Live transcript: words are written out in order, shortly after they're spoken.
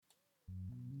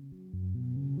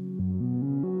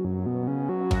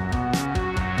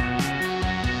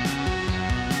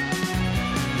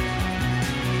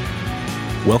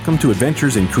Welcome to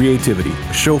Adventures in Creativity,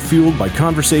 a show fueled by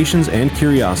conversations and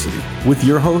curiosity, with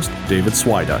your host, David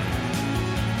Swiduck.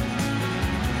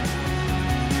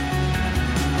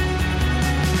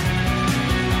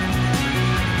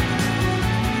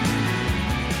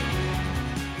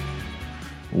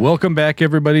 Welcome back,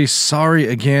 everybody. Sorry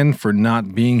again for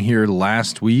not being here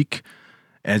last week.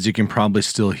 As you can probably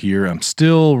still hear, I'm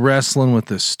still wrestling with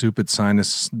this stupid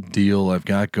sinus deal I've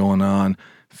got going on.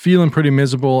 Feeling pretty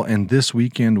miserable, and this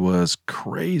weekend was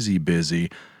crazy busy.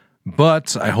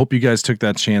 But I hope you guys took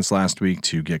that chance last week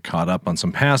to get caught up on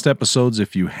some past episodes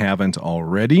if you haven't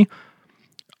already.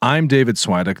 I'm David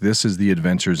Swiduck. This is the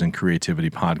Adventures in Creativity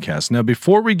podcast. Now,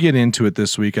 before we get into it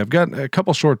this week, I've got a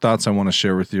couple short thoughts I want to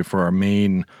share with you for our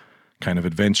main kind of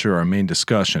adventure, our main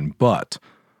discussion. But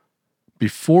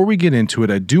before we get into it,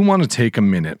 I do want to take a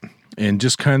minute and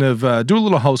just kind of do a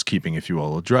little housekeeping, if you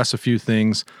will, address a few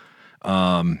things.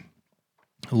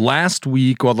 Last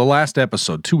week, the last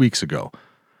episode, 2 weeks ago,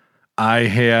 I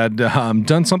had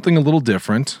done something a little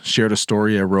different, shared a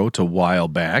story I wrote a while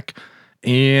back,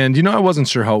 and, I wasn't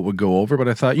sure how it would go over, but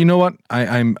I thought, you know what,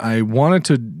 I wanted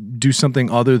to do something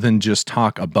other than just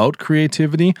talk about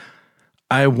creativity.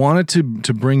 I wanted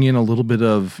to bring in a little bit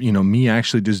of, me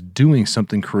actually just doing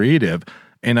something creative.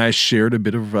 And I shared a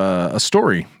bit of a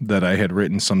story that I had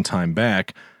written some time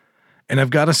back. And I've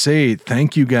got to say,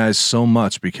 thank you guys so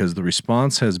much because the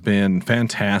response has been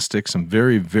fantastic. Some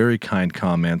very, very kind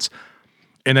comments.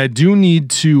 And I do need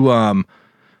to,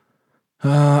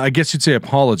 I guess you'd say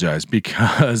apologize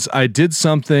because I did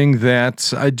something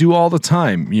that I do all the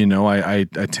time. I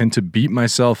tend to beat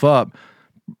myself up.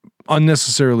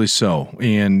 Unnecessarily so.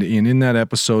 And in that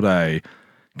episode, I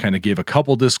kind of gave a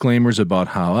couple disclaimers about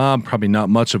how I'm probably not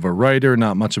much of a writer,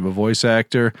 not much of a voice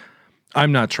actor.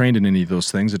 I'm not trained in any of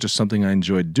those things. It's just something I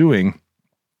enjoyed doing.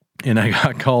 And I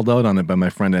got called out on it by my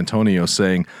friend Antonio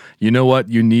saying, you know what,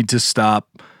 you need to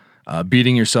stop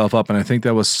beating yourself up. And I think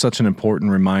that was such an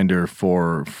important reminder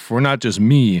for not just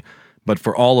me, but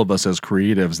for all of us as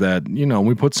creatives that, when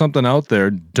we put something out there,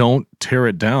 don't tear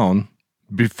it down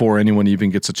before anyone even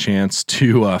gets a chance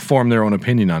to form their own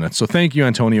opinion on it. So thank you,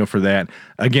 Antonio, for that.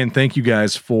 Again, thank you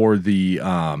guys for the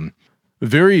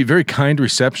very, very kind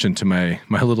reception to my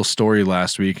little story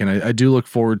last week. And I do look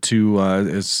forward to,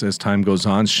 as time goes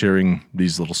on, sharing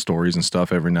these little stories and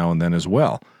stuff every now and then as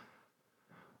well.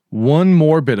 One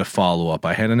more bit of follow-up.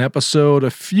 I had an episode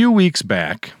a few weeks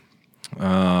back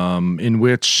in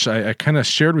which I kind of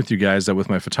shared with you guys that with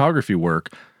my photography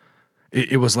work,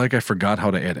 it was like I forgot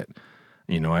how to edit.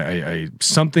 I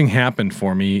something happened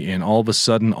for me, and all of a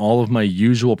sudden, all of my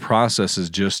usual processes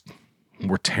just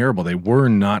were terrible. They were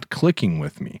not clicking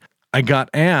with me. I got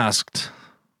asked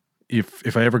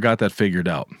if I ever got that figured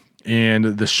out, and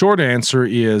the short answer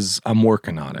is I'm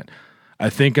working on it. I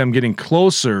think I'm getting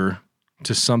closer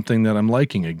to something that I'm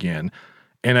liking again.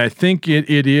 And I think it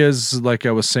is, like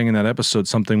I was saying in that episode,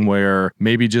 something where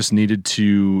maybe just needed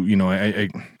to,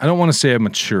 I don't want to say I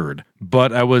matured,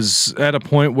 but I was at a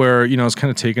point where, I was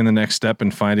kind of taking the next step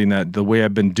and finding that the way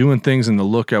I've been doing things and the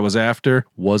look I was after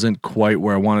wasn't quite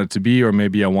where I wanted it to be, or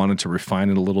maybe I wanted to refine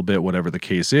it a little bit, whatever the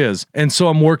case is. And so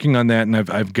I'm working on that, and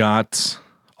I've got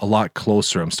a lot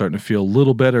closer. I'm starting to feel a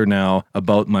little better now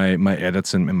about my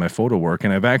edits and my photo work.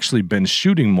 And I've actually been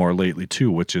shooting more lately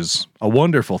too, which is a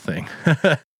wonderful thing.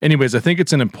 Anyways, I think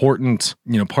it's an important,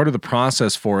 part of the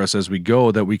process for us as we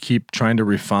go that we keep trying to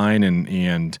refine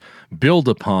and build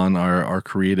upon our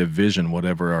creative vision,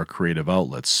 whatever our creative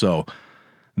outlets. So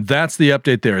that's the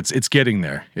update there. It's getting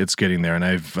there. It's getting there. And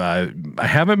I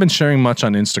haven't been sharing much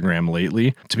on Instagram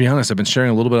lately. To be honest, I've been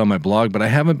sharing a little bit on my blog, but I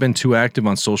haven't been too active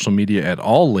on social media at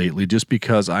all lately just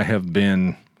because I have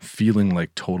been feeling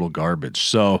like total garbage.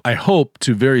 So I hope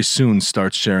to very soon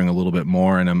start sharing a little bit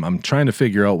more, and I'm trying to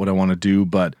figure out what I want to do,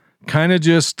 but kind of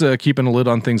just keeping a lid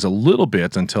on things a little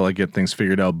bit until I get things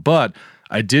figured out. But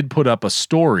I did put up a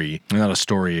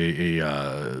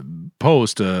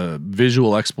post, a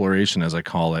visual exploration, as I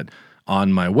call it,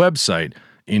 on my website,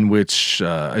 in which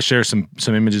I share some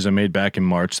images I made back in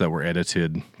March that were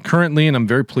edited currently, and I'm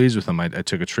very pleased with them. I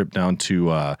took a trip down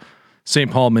to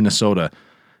St. Paul, Minnesota,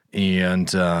 and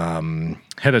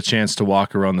had a chance to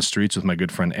walk around the streets with my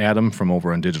good friend Adam from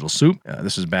over on Digital Soup.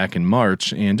 This was back in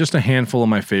March, and just a handful of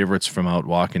my favorites from out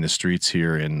walking the streets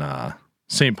here in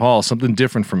St. Paul, something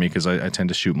different for me because I tend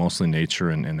to shoot mostly nature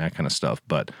and that kind of stuff,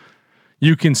 but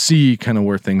you can see kind of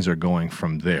where things are going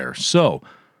from there. So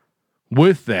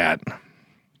with that,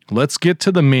 let's get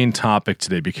to the main topic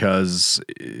today because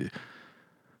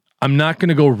I'm not going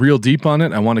to go real deep on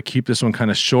it. I want to keep this one kind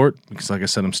of short because, like I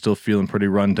said, I'm still feeling pretty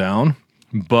run down,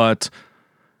 but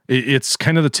it's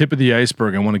kind of the tip of the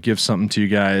iceberg. I want to give something to you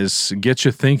guys, get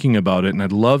you thinking about it, and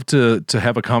I'd love to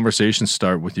have a conversation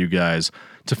start with you guys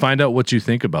to find out what you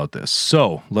think about this.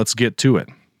 So let's get to it.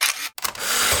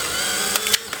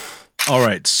 All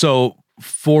right, so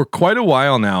for quite a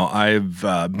while now, I've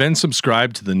been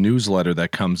subscribed to the newsletter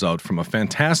that comes out from a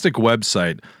fantastic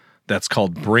website that's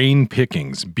called Brain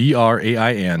Pickings,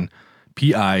 BrainPickings.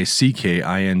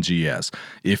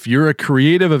 If you're a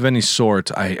creative of any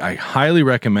sort, I highly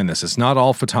recommend this. It's not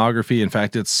all photography. In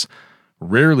fact, it's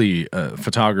rarely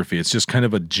photography. It's just kind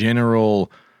of a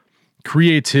general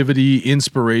creativity,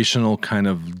 inspirational, kind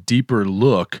of deeper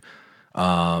look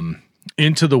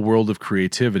into the world of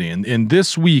creativity. And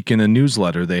this week in a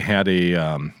newsletter, they had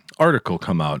a article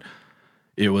come out.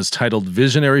 It was titled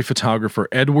Visionary Photographer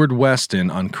Edward Weston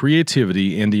on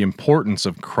Creativity and the Importance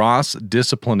of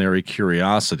Cross-Disciplinary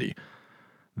Curiosity.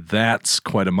 That's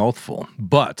quite a mouthful,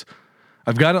 but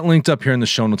I've got it linked up here in the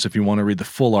show notes if you want to read the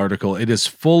full article. It is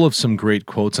full of some great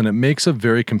quotes, and it makes a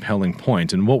very compelling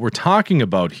point. And what we're talking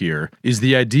about here is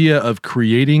the idea of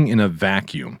creating in a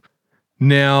vacuum.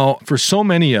 Now, for so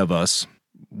many of us,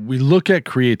 we look at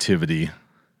creativity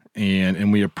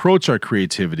and we approach our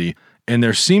creativity, and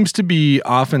there seems to be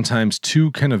oftentimes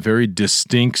two kind of very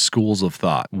distinct schools of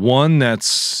thought. One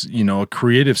that's, a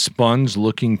creative sponge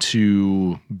looking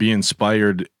to be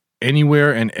inspired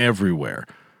anywhere and everywhere.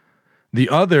 The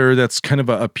other that's kind of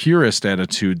a purist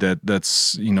attitude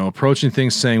that's approaching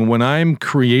things saying, when I'm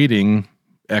creating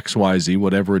XYZ,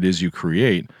 whatever it is you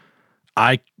create,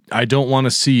 I don't want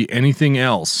to see anything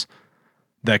else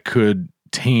that could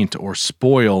taint or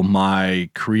spoil my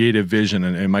creative vision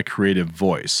and my creative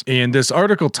voice. And this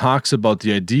article talks about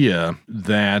the idea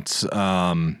that,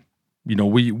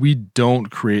 we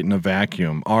don't create in a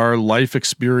vacuum. Our life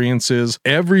experiences,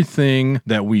 everything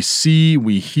that we see,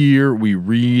 we hear, we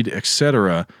read,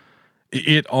 etc.,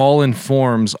 it all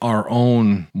informs our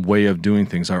own way of doing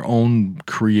things, our own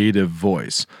creative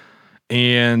voice.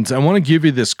 And I want to give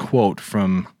you this quote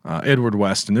from Edward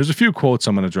Weston. There's a few quotes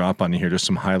I'm going to drop on you here, just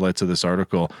some highlights of this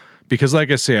article, because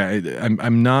like I say,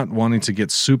 I'm not wanting to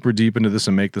get super deep into this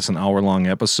and make this an hour-long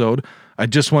episode. I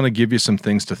just want to give you some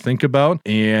things to think about,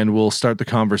 and we'll start the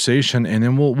conversation, and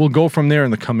then we'll go from there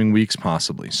in the coming weeks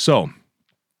possibly. So,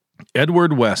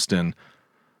 Edward Weston,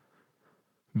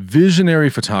 visionary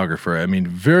photographer. I mean,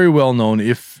 very well known.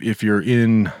 If you're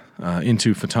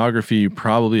into photography, you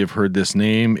probably have heard this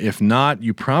name. If not,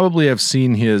 you probably have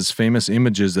seen his famous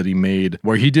images that he made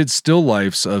where he did still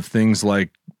lifes of things like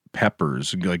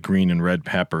peppers, like green and red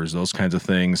peppers, those kinds of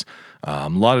things. A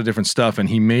lot of different stuff. And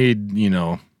he made,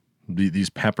 these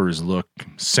peppers look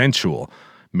sensual,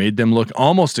 made them look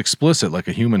almost explicit, like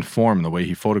a human form in the way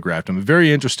he photographed them.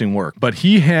 Very interesting work. But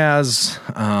he has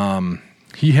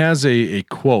a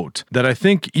quote that I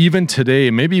think even today,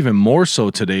 maybe even more so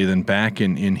today than back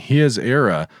in his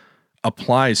era,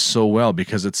 applies so well,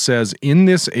 because it says, in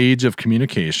this age of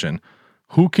communication,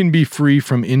 who can be free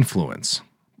from influence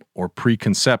or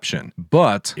preconception?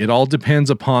 But it all depends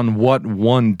upon what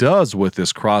one does with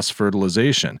this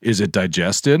cross-fertilization. Is it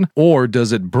digested, or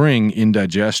does it bring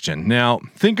indigestion? Now,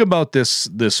 think about this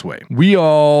way. We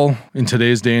all, in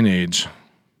today's day and age,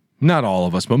 not all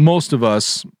of us, but most of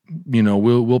us,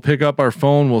 we'll pick up our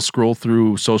phone, we'll scroll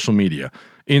through social media,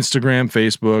 Instagram,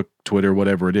 Facebook, Twitter,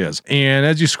 whatever it is. And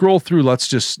as you scroll through, let's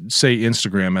just say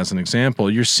Instagram as an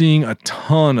example, you're seeing a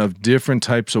ton of different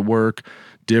types of work,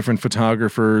 different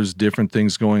photographers, different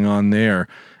things going on there.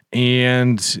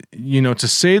 And, to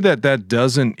say that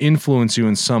doesn't influence you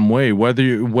in some way,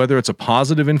 whether it's a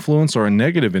positive influence or a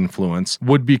negative influence,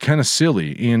 would be kind of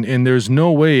silly. And there's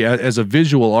no way, as a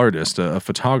visual artist, a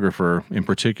photographer in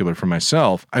particular for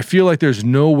myself, I feel like there's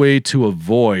no way to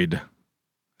avoid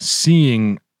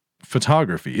seeing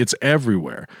photography. It's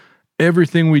everywhere.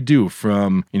 Everything we do,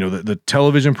 from the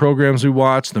television programs we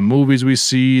watch, the movies we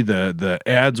see, the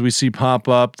ads we see pop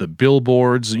up, the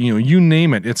billboards, you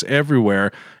name it, it's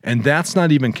everywhere. And that's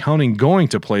not even counting going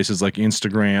to places like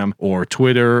Instagram or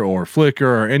Twitter or Flickr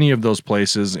or any of those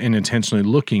places and intentionally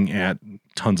looking at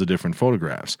tons of different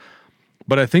photographs.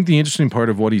 But I think the interesting part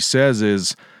of what he says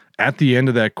is, at the end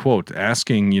of that quote,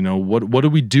 asking, what do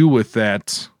we do with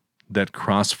that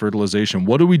cross-fertilization?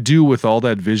 What do we do with all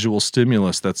that visual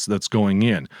stimulus that's going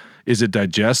in? Is it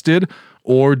digested,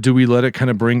 or do we let it kind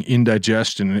of bring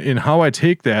indigestion? And how I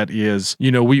take that is,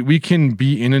 we can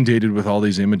be inundated with all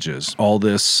these images, all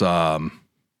this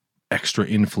extra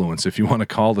influence, if you want to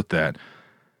call it that.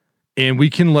 And we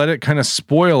can let it kind of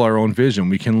spoil our own vision.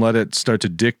 We can let it start to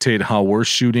dictate how we're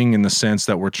shooting, in the sense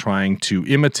that we're trying to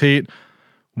imitate.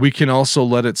 We can also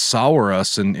let it sour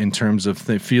us in terms of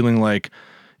feeling like,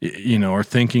 or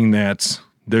thinking that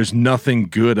there's nothing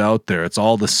good out there. It's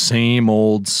all the same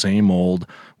old, same old.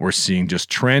 We're seeing just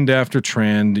trend after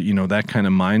trend, that kind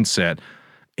of mindset.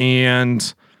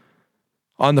 And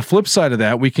on the flip side of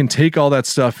that, we can take all that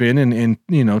stuff in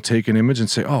and take an image and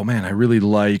say, oh man, I really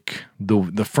like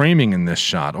the framing in this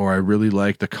shot, or I really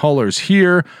like the colors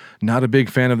here. Not a big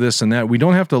fan of this and that. We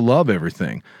don't have to love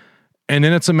everything. And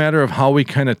then it's a matter of how we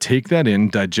kind of take that in,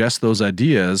 digest those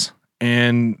ideas,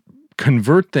 and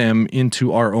convert them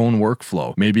into our own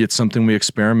workflow. Maybe it's something we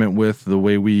experiment with, the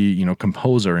way we,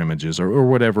 compose our images or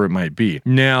whatever it might be.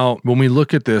 Now, when we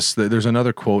look at this, there's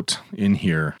another quote in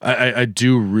here. I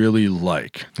do really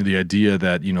like the idea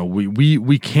that,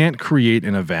 we can't create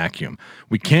in a vacuum.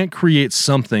 We can't create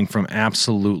something from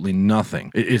absolutely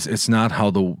nothing. It's not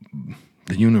how the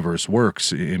universe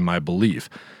works, in my belief.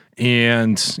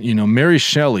 And, Mary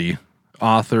Shelley,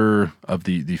 author of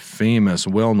the famous,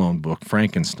 well-known book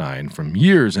Frankenstein from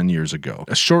years and years ago.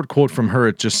 A short quote from her,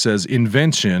 it just says,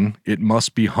 "Invention, it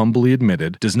must be humbly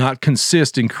admitted, does not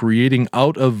consist in creating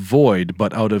out of void,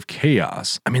 but out of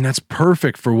chaos." I mean, that's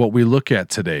perfect for what we look at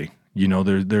today.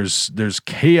 There's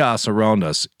chaos around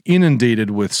us,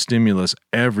 inundated with stimulus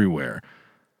everywhere.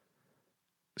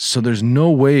 So there's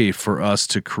no way for us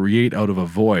to create out of a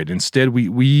void. Instead,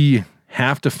 we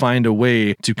have to find a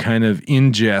way to kind of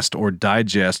ingest or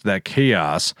digest that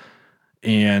chaos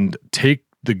and take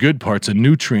the good parts and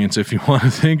nutrients, if you want to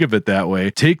think of it that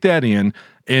way, take that in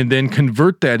and then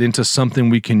convert that into something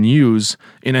we can use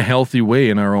in a healthy way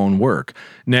in our own work.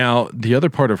 Now, the other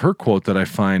part of her quote that I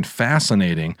find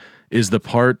fascinating is the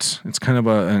part, it's kind of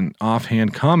an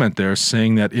offhand comment there,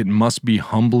 saying that it must be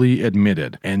humbly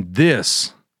admitted. And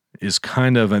this is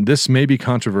and this may be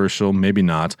controversial, maybe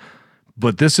not,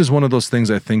 but this is one of those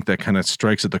things I think that kind of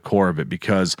strikes at the core of it,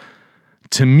 because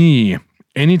to me,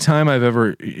 anytime I've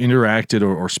ever interacted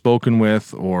or spoken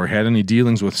with or had any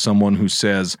dealings with someone who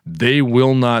says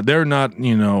they're not,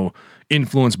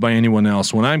 influenced by anyone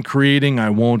else. When I'm creating, I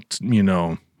won't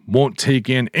take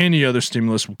in any other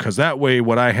stimulus, because that way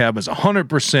what I have is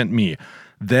 100% me.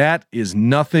 That is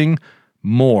nothing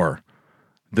more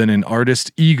than an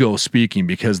artist's ego speaking,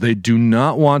 because they do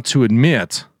not want to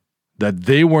admit that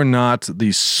they were not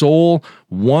the sole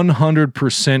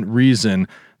 100% reason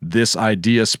this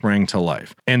idea sprang to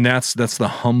life. And that's the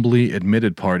humbly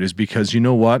admitted part, is because, you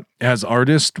know what? As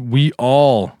artists, we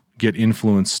all get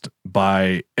influenced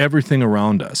by everything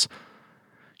around us.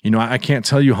 I can't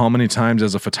tell you how many times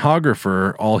as a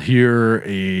photographer, I'll hear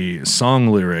a song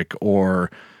lyric or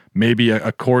maybe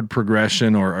a chord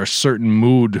progression or a certain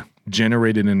mood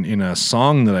generated in a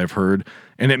song that I've heard,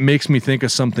 and it makes me think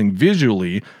of something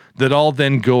visually that I'll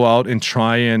then go out and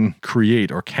try and create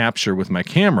or capture with my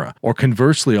camera. Or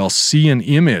conversely, I'll see an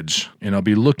image and I'll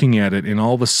be looking at it, and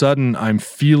all of a sudden I'm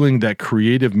feeling that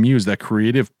creative muse, that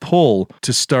creative pull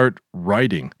to start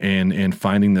writing and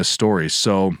finding this story.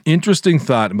 So interesting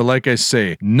thought, but like I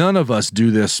say, none of us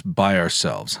do this by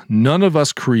ourselves. None of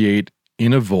us create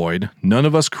in a void. None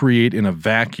of us create in a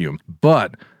vacuum.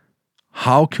 But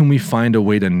how can we find a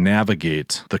way to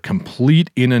navigate the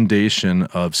complete inundation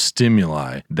of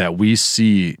stimuli that we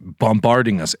see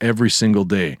bombarding us every single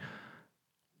day?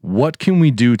 What can we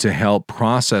do to help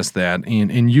process that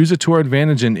and use it to our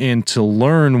advantage and to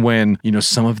learn when,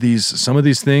 some of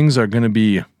these things are going to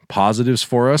be positives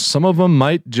for us. Some of them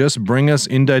might just bring us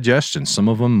indigestion. Some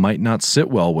of them might not sit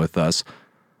well with us.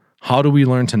 How do we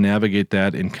learn to navigate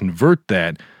that and convert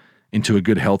that into a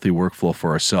good, healthy workflow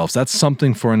for ourselves? That's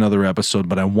something for another episode,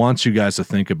 but I want you guys to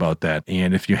think about that.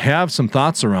 And if you have some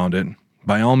thoughts around it,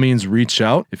 by all means, reach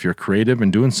out. If you're creative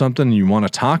and doing something and you want to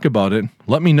talk about it,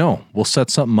 let me know. We'll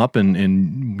set something up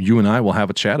and you and I will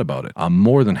have a chat about it. I'm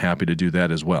more than happy to do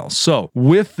that as well. So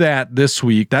with that this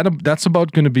week, that's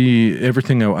about going to be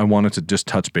everything I wanted to just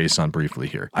touch base on briefly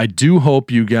here. I do hope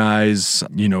you guys,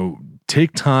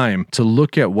 take time to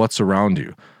look at what's around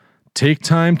you. Take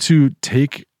time to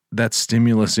take that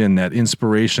stimulus in, that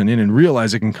inspiration in, and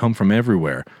realize it can come from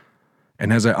everywhere.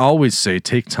 And as I always say,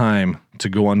 take time to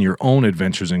go on your own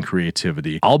adventures in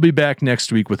creativity. I'll be back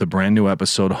next week with a brand new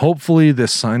episode. Hopefully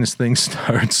this sinus thing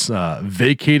starts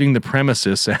vacating the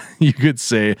premises, you could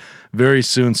say, very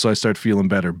soon, so I start feeling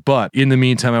better. But in the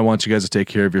meantime, I want you guys to take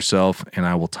care of yourself, and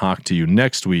I will talk to you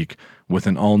next week with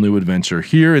an all-new adventure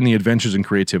here in the Adventures in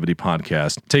Creativity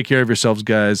podcast. Take care of yourselves,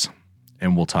 guys,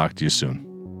 and we'll talk to you soon.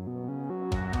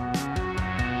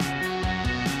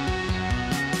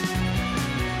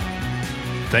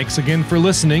 Thanks again for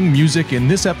listening. Music in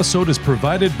this episode is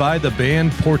provided by the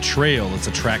band Portrayal. It's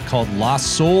a track called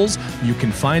Lost Souls. You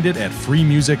can find it at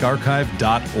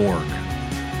freemusicarchive.org.